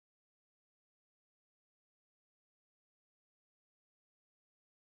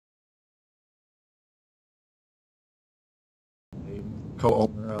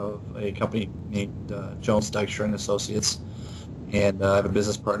co-owner of a company named Jones Dykstra and Associates, and I have a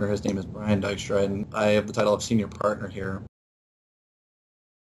business partner. His name is Brian Dykstra, and I have the title of senior partner here.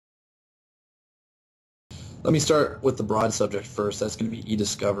 Let me start with the broad subject first. That's going to be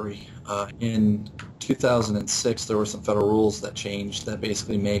e-discovery. In 2006, there were some federal rules that changed that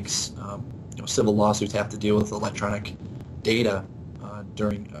basically makes civil lawsuits have to deal with electronic data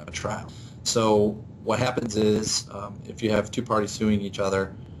during a trial. So what happens is if you have two parties suing each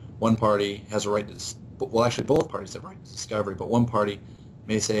other, one party has a right to, well, actually both parties have a right to discovery, but one party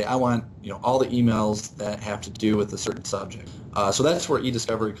may say, I want all the emails that have to do with a certain subject. So that's where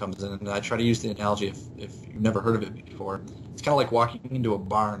e-discovery comes in, and I try to use the analogy, if you've never heard of it before, it's kind of like walking into a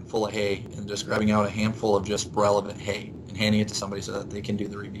barn full of hay and just grabbing out a handful of just relevant hay and handing it to somebody so that they can do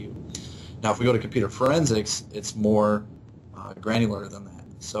the review. Now if we go to computer forensics, it's more granular than that.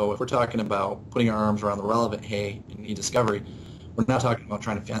 So if we're talking about putting our arms around the relevant hay in e-discovery, we're not talking about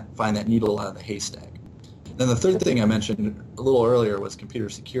trying to find that needle out of the haystack. Then the third thing I mentioned a little earlier was computer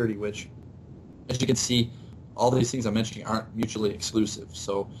security, which, as you can see, all these things I'm mentioning aren't mutually exclusive.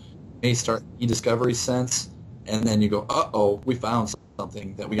 So you may start e-discovery sense, and then you go, uh-oh, we found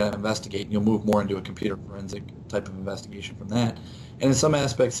something that we got to investigate, and you'll move more into a computer forensic type of investigation from that. And in some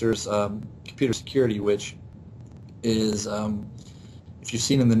aspects, there's computer security, which is, if you've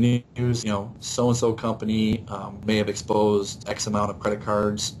seen in the news, so-and-so company may have exposed X amount of credit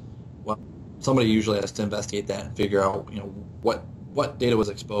cards. Well, somebody usually has to investigate that and figure out, what data was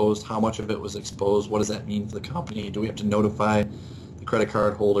exposed, how much of it was exposed, what does that mean for the company, do we have to notify the credit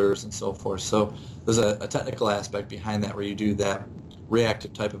card holders, and so forth. So there's a technical aspect behind that where you do that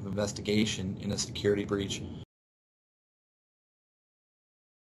reactive type of investigation in a security breach.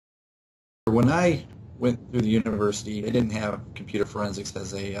 When I went through the university, they didn't have computer forensics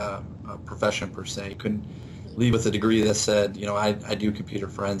as a profession per se. You couldn't leave with a degree that said, I do computer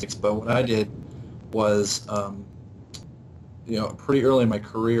forensics. But what I did was, pretty early in my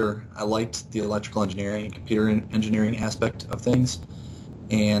career, I liked the electrical engineering and computer engineering aspect of things.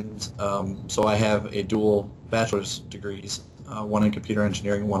 And so I have a dual bachelor's degrees, one in computer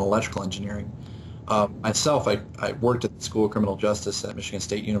engineering, one in electrical engineering. Myself, I worked at the School of Criminal Justice at Michigan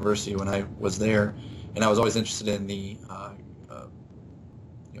State University when I was there, and I was always interested in the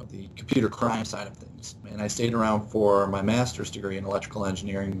the computer crime side of things. And I stayed around for my master's degree in electrical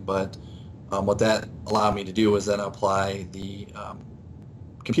engineering, but what that allowed me to do was then apply the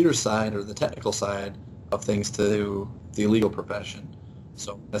computer side or the technical side of things to the legal profession,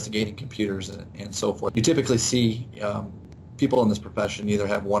 so investigating computers and so forth. You typically see people in this profession either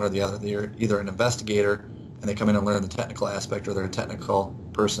have one or the other. They're either an investigator and they come in and learn the technical aspect, or they're a technical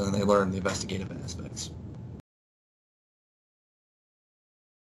person and they learn the investigative aspects.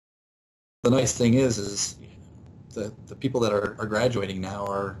 The nice thing is the people that are graduating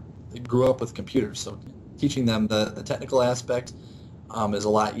now they grew up with computers, so teaching them the technical aspect is a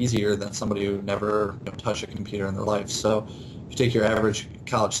lot easier than somebody who never touched a computer in their life. So if you take your average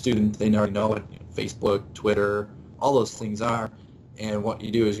college student, they already know what Facebook, Twitter, all those things are, and what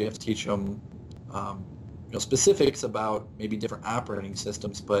you do is you have to teach them specifics about maybe different operating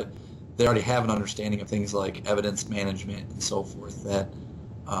systems, but they already have an understanding of things like evidence management and so forth that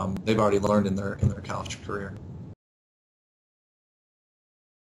they've already learned in their college career.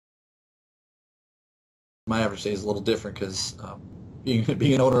 My average day is a little different because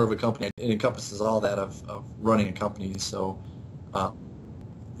being an owner of a company, it encompasses all that of running a company. So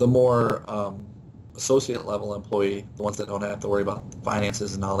the more associate level employee, the ones that don't have to worry about the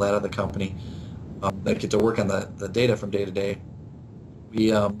finances and all that of the company, that get to work on the data from day to day.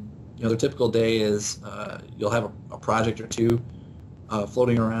 Their typical day is you'll have a project or two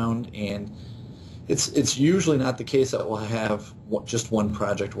floating around, and it's usually not the case that we'll have just one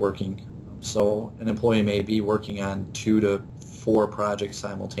project working. So an employee may be working on 2 to 4 projects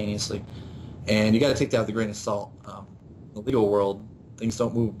simultaneously, and you got to take that with a grain of salt. In the legal world, things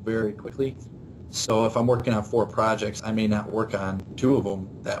don't move very quickly. So if I'm working on 4 projects, I may not work on 2 of them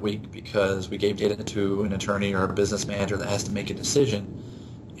that week because we gave data to an attorney or a business manager that has to make a decision,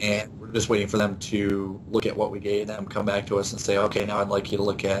 and we're just waiting for them to look at what we gave them, come back to us and say, okay, now I'd like you to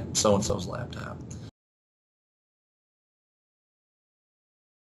look at so-and-so's laptop.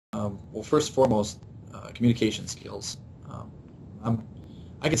 Well, first and foremost, communication skills.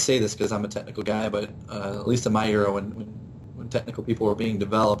 I can say this because I'm a technical guy, but at least in my era when technical people were being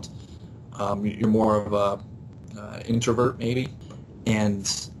developed, you're more of a introvert maybe,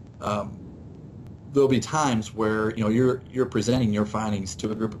 and there'll be times where you're presenting your findings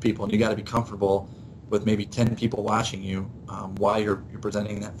to a group of people, and you got to be comfortable with maybe 10 people watching you while you're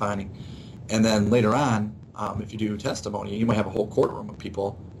presenting that finding. And then later on, If you do testimony, you might have a whole courtroom of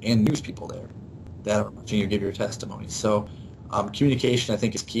people and news people there that are watching you give your testimony. So communication, I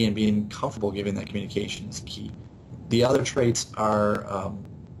think, is key, and being comfortable giving that communication is key. The other traits are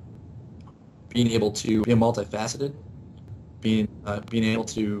being able to be multifaceted, being able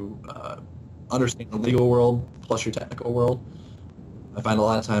to understand the legal world plus your technical world. I find a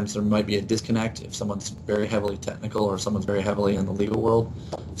lot of times there might be a disconnect if someone's very heavily technical or someone's very heavily in the legal world.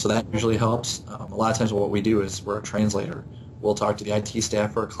 So that usually helps. A lot of times what we do is we're a translator. We'll talk to the IT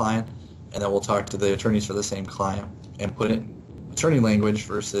staff for a client, and then we'll talk to the attorneys for the same client and put it in attorney language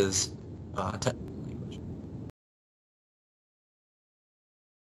versus technical language.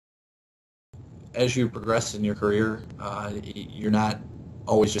 As you progress in your career, you're not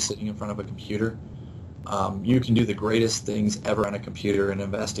always just sitting in front of a computer. You can do the greatest things ever on a computer in an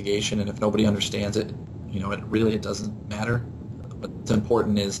investigation, and if nobody understands it, it doesn't matter. What's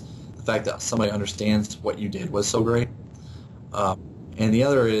important is the fact that somebody understands what you did was so great. And the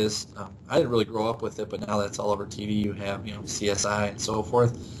other is, I didn't really grow up with it, but now that's all over TV. You have, CSI and so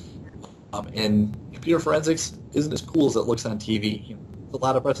forth. And computer forensics isn't as cool as it looks on TV. It's a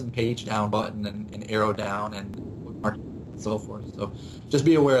lot of pressing page down button and arrow down and bookmark and so forth. So just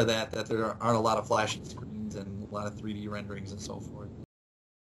be aware of that there aren't a lot of flashing screens and a lot of 3D renderings and so forth.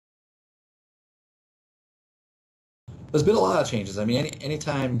 There's been a lot of changes. I mean,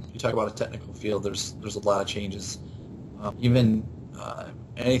 anytime you talk about a technical field, there's a lot of changes. Even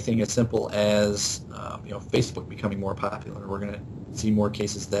anything as simple as Facebook becoming more popular. We're going to see more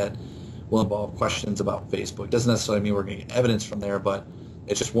cases that will involve questions about Facebook. Doesn't necessarily mean we're going to get evidence from there, but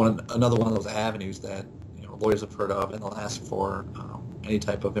it's just another one of those avenues that lawyers have heard of, and they'll ask for any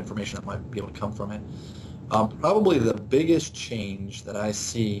type of information that might be able to come from it. Probably the biggest change that I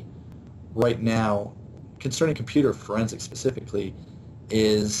see right now concerning computer forensics specifically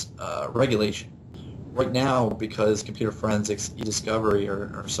is regulation. Right now, because computer forensics, e-discovery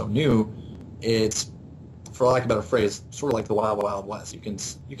are so new, it's, for lack of a better phrase, sort of like the wild, wild west. You can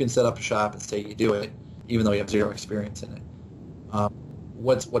set up a shop and say you do it, even though you have zero experience in it.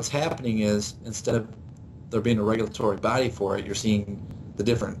 What's happening is, instead of there being a regulatory body for it, you're seeing the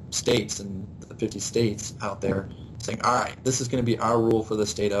different states and the 50 states out there saying, all right, this is going to be our rule for the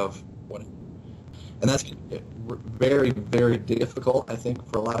state of whatever. And that's very, very difficult, I think,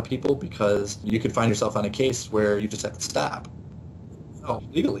 for a lot of people, because you could find yourself on a case where you just have to stop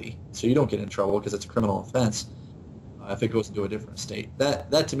legally, so you don't get in trouble because it's a criminal offense if it goes into a different state.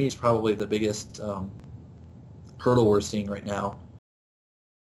 That to me is probably the biggest hurdle we're seeing right now.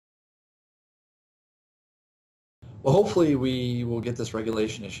 Well, hopefully we will get this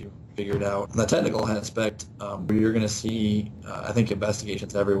regulation issue figured out. On the technical aspect, you're going to see, I think,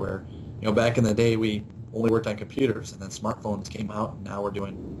 investigations everywhere. Back in the day, we only worked on computers, and then smartphones came out, and now we're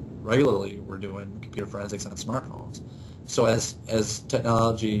doing computer forensics on smartphones. So as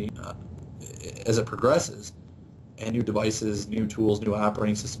technology, as it progresses, and new devices, new tools, new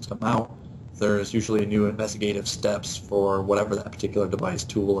operating systems come out, there's usually new investigative steps for whatever that particular device,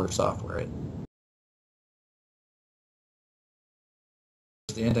 tool, or software is.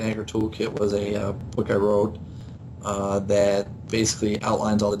 The Anti-Hacker Toolkit was a book I wrote that basically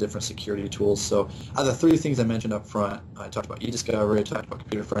outlines all the different security tools. So out of the three things I mentioned up front, I talked about e-discovery, I talked about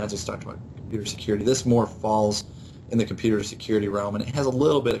computer forensics, talked about computer security. This more falls in the computer security realm, and it has a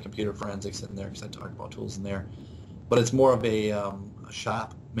little bit of computer forensics in there because I talked about tools in there. But it's more of a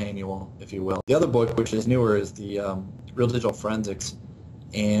shop manual, if you will. The other book, which is newer, is the Real Digital Forensics,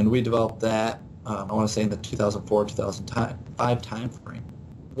 and we developed that, I want to say, in the 2004-2005 time frame.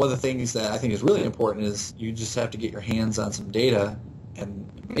 One of the things that I think is really important is you just have to get your hands on some data and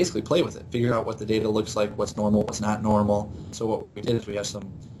basically play with it. Figure out what the data looks like, what's normal, what's not normal. So what we did is we have some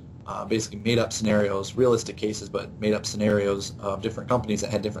basically made-up scenarios, realistic cases, but made-up scenarios of different companies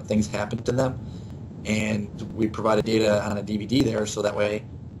that had different things happen to them. And we provided data on a DVD there, so that way,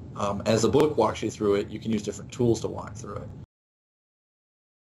 as the book walks you through it, you can use different tools to walk through it.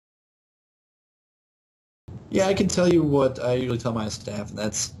 Yeah, I can tell you what I usually tell my staff, and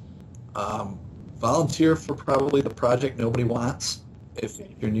that's volunteer for probably the project nobody wants if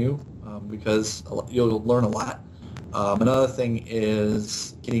you're new, because you'll learn a lot. Another thing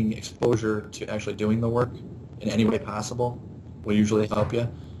is getting exposure to actually doing the work in any way possible will usually help you.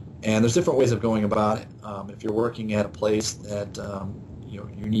 And there's different ways of going about it. If you're working at a place that you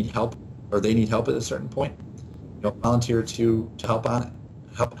need help, or they need help at a certain point, volunteer to help on it,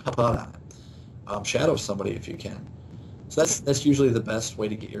 help out on it. Shadow somebody if you can. So that's usually the best way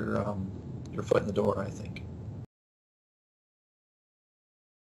to get your foot in the door, I think.